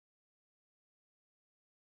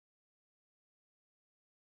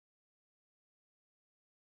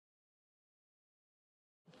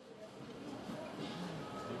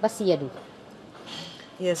Basiyado.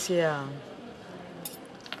 Yes, yeah.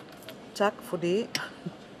 Check foodie.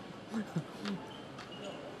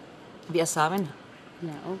 Biasa amin.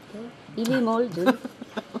 Yeah, okay. Pili mo, Jun.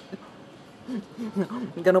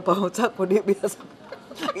 Gano'n pa ako, check foodie. Biasa.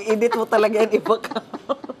 I-edit mo talaga yan, iba ka.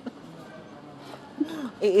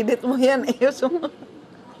 I-edit mo yan, ayos mo.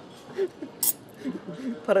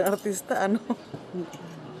 Parang artista, ano.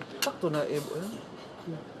 Sakto na, Ebo.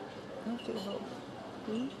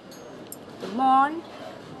 Good morning.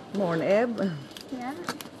 Morn, Eb. Yeah.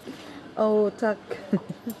 Oh, tak.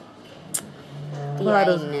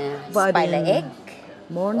 Tiyain spider egg.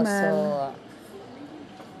 Morn, Also,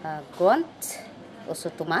 grunt. Also,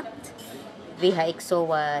 tomat. Vi har ikke så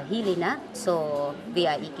hilina, så vi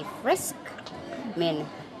er ikke frisk. Men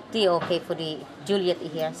det er okay, fordi Juliet er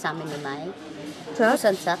her sammen med mig. Tak.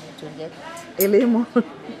 Tusind tak, Juliet. Ilimon.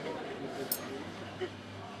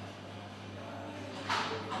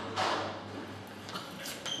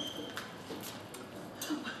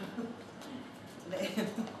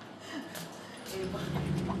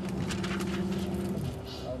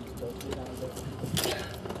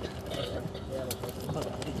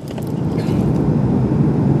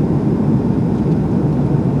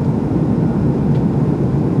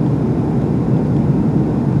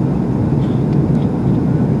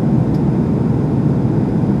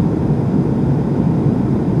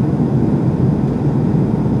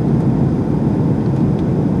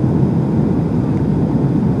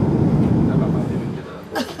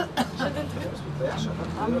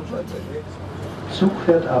 Zug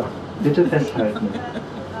fährt ab. Bitte festhalten.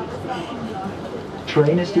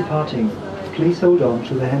 Train is departing. Please hold on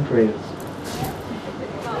to the handrails.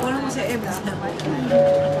 Wala mo sa Eb.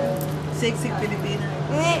 Sexy Pilipina.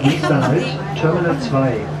 Nächster Halt, Terminal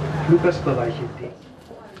 2. Fluggastbereiche D.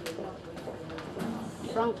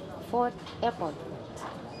 Frankfurt Airport.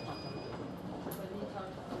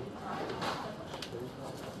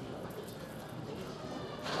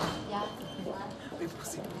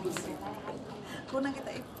 Pusing-pusing. Kunang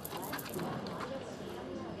kita, Eb.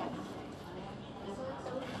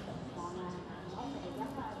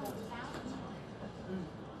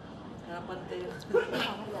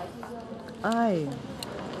 Ay,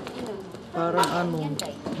 parang ano,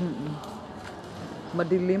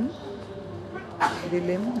 madilim.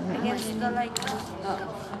 Dilim.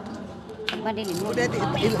 Madilim mo. Udah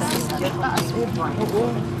oo.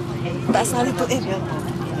 Tak sali to, Eb.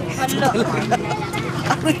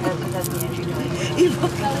 Iba.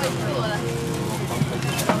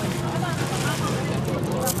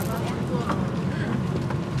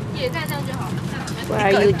 Where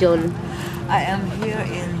are you, Joel? I am here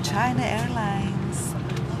in China Airlines.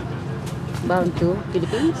 Bound to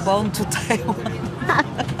Philippines? Bound to Taiwan.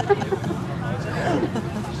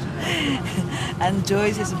 And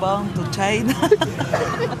Joyce is bound to China.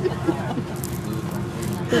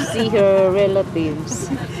 To see her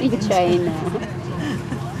relatives in China.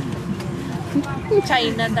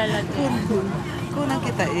 China talaga. Kunang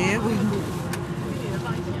kita, Eb.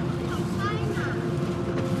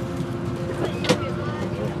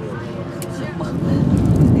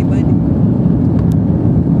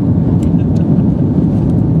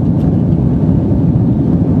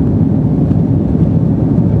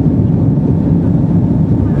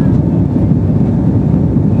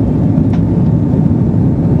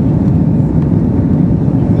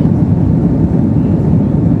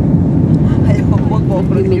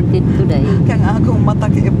 Limited today. Kang akong mata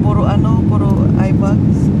kay puro eye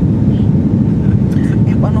bags.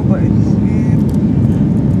 Ano ba ito?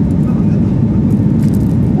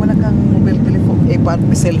 Wala kang mobile telephone.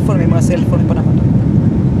 May cellphone. May mga cellphone pa naman.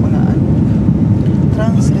 Mga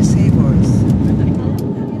trans receivers.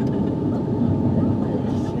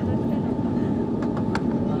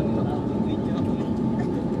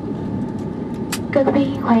各位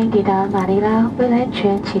宾，欢迎抵达马尼拉。为了安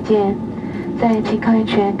全起见，在系靠安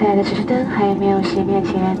全带的指示灯还没有熄灭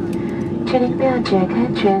前，请您不要解开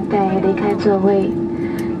安全带离开座位。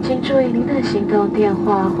请注意您的行动电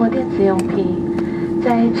话或电子用品，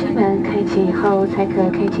在机门开启以后才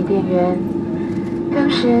可开启电源。同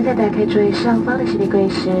时，在打开座椅上方的行李柜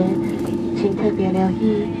时，请特别留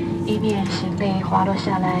意，以免行李滑落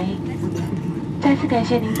下来。再次感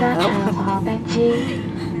谢您搭乘华航班机，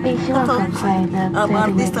并希望很快能再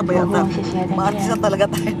度为您服务。谢谢大家。 Artista talaga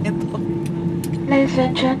tayo nito. Ladies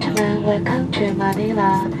and gentlemen, welcome to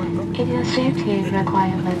Manila. It is a safety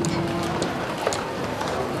requirement.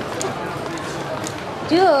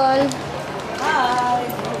 Joel, Hi!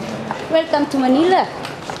 welcome to Manila.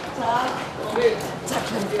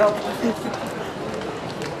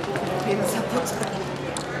 Pinasapot sa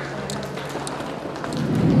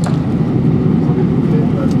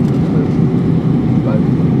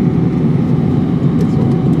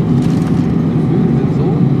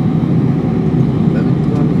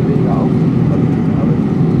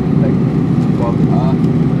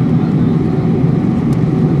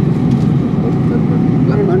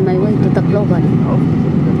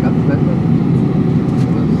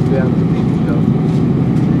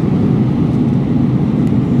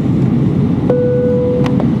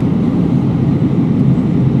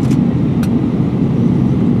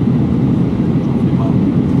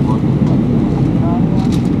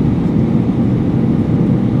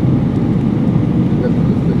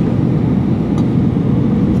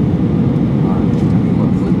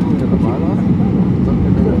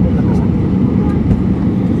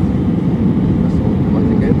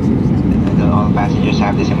All passengers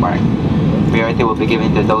have disembarked. Priority will be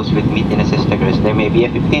given to those with meet and assist stickers. There may be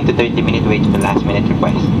a 15 to 30 minute wait for last minute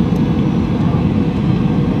requests.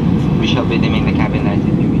 We shall be dimming the cabin lights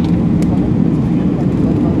if you wish.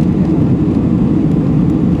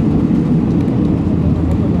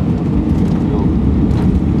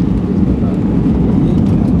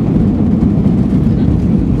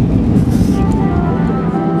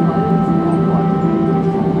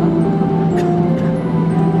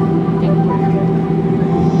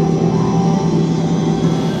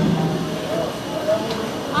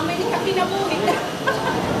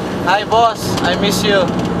 Hi boss, I miss you.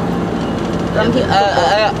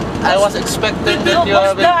 I was expecting that you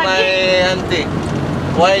are with my auntie.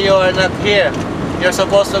 Why you are not here? You're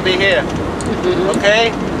supposed to be here.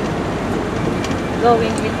 Okay?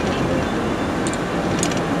 Going with me.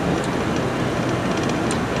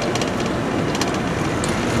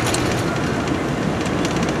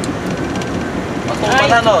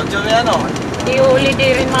 Kung ano, Juliano. Iuli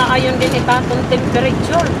di rin maayon din itatong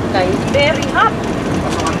temperature. Kay very hot.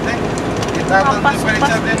 Pasokante. Itatang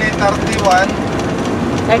temperature din eh, 31.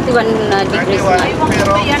 31 degrees na.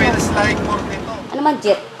 Pero feels like 42. Ano man,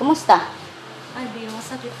 Jet? Kumusta? Ay, di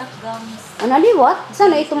masakit ang gums. Ano, liwat?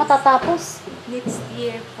 Sana ito matatapos? Next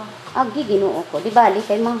year pa. Agi, ginoo ko. Di bali,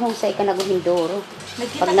 kay mahusay ka na gumindoro.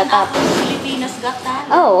 Nagkita Pag ka na ako natapos. sa Pilipinas gatan.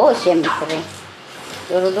 Oo, siyempre.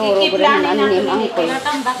 Duro-duro ko rin ano ni Uncle.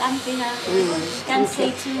 Natambakan pina. Can't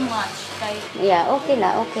say too much. Kay Yeah, okay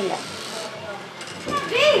la, okay la.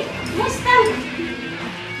 Hey, musta?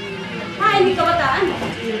 Hi, may kabataan.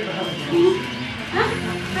 Ha?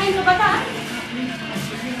 Hi, kabataan.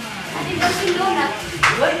 Atin daw si Lola.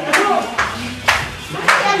 Ano?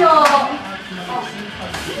 Bakit ano? Oh,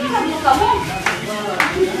 ano nagbuka mo?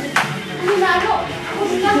 Ano na ano?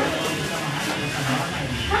 Musta?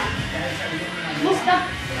 Ha? Musta?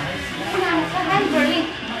 Ano na ano ka? Hi, Berlie.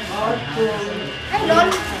 Hi, Lol.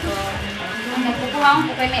 Nagkukuha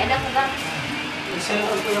ko kay may adak ka.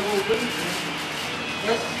 Cellphone ko na po.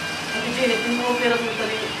 Yes. Ang pinit, yung mga pera ko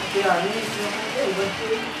tali Piano.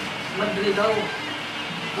 Madrid daw.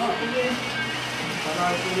 Okay.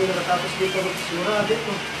 Para ito nyo nakatapos dito magsura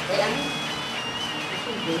dito. Kaya ano?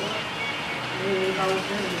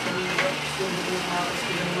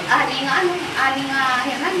 Ani nga ano? Ani nga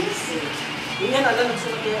Hernandez. Yan, alam,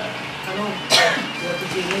 nagsulat kaya, ano, kaya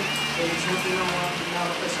piginit. Kaya nagsulat yung mga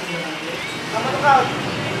pinakapas ko na natin. Tama na ka!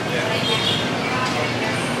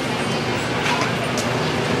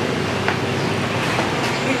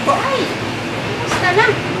 Ay! Basta na.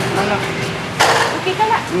 Okay ka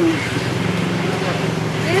na.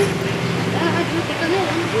 Eh? Duty ka na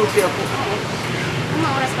yun. Duty ako. Ang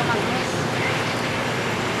mga oras ka mag-uwas.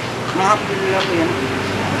 Mahapon nila po yan.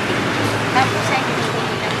 Tapos ay hindi ko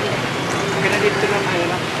nila. Pinalito lang kayo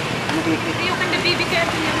lang. Nakikita. Yung kanda baby kaya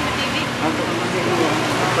ito yung the baby. Ang ito naman din yan.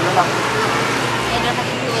 Wala lang. Eh,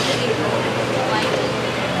 nakakituloy ko.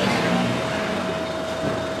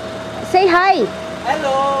 Say hi!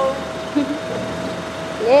 Hello!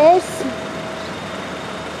 Yes!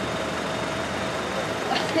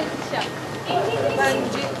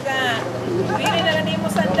 Banjit ka. Bili na lang mo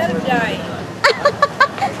sandal, Jai.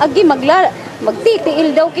 Agi,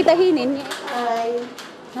 magtitiil daw kita hinin. Hi!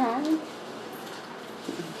 Hi!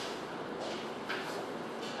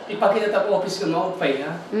 Ipakita tayo office ko mo, pay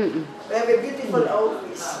ha? Mm-mm. We have a beautiful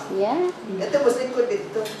office. Yeah. Ito mas likod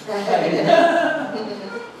dito.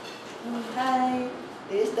 Hi.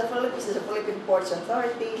 This is the Philippine Ports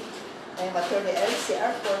Authority. I am Attorney Elsie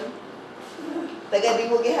Arpon.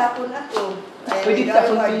 Taga-Dimog hapon ako. I am Pwede a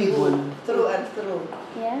ka Garma pang Dimog through and through.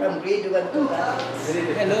 Yeah. From grade 1 to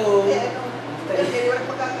college. Hello! Kasi wala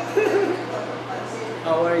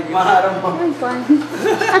How are you? Maharang I'm fine.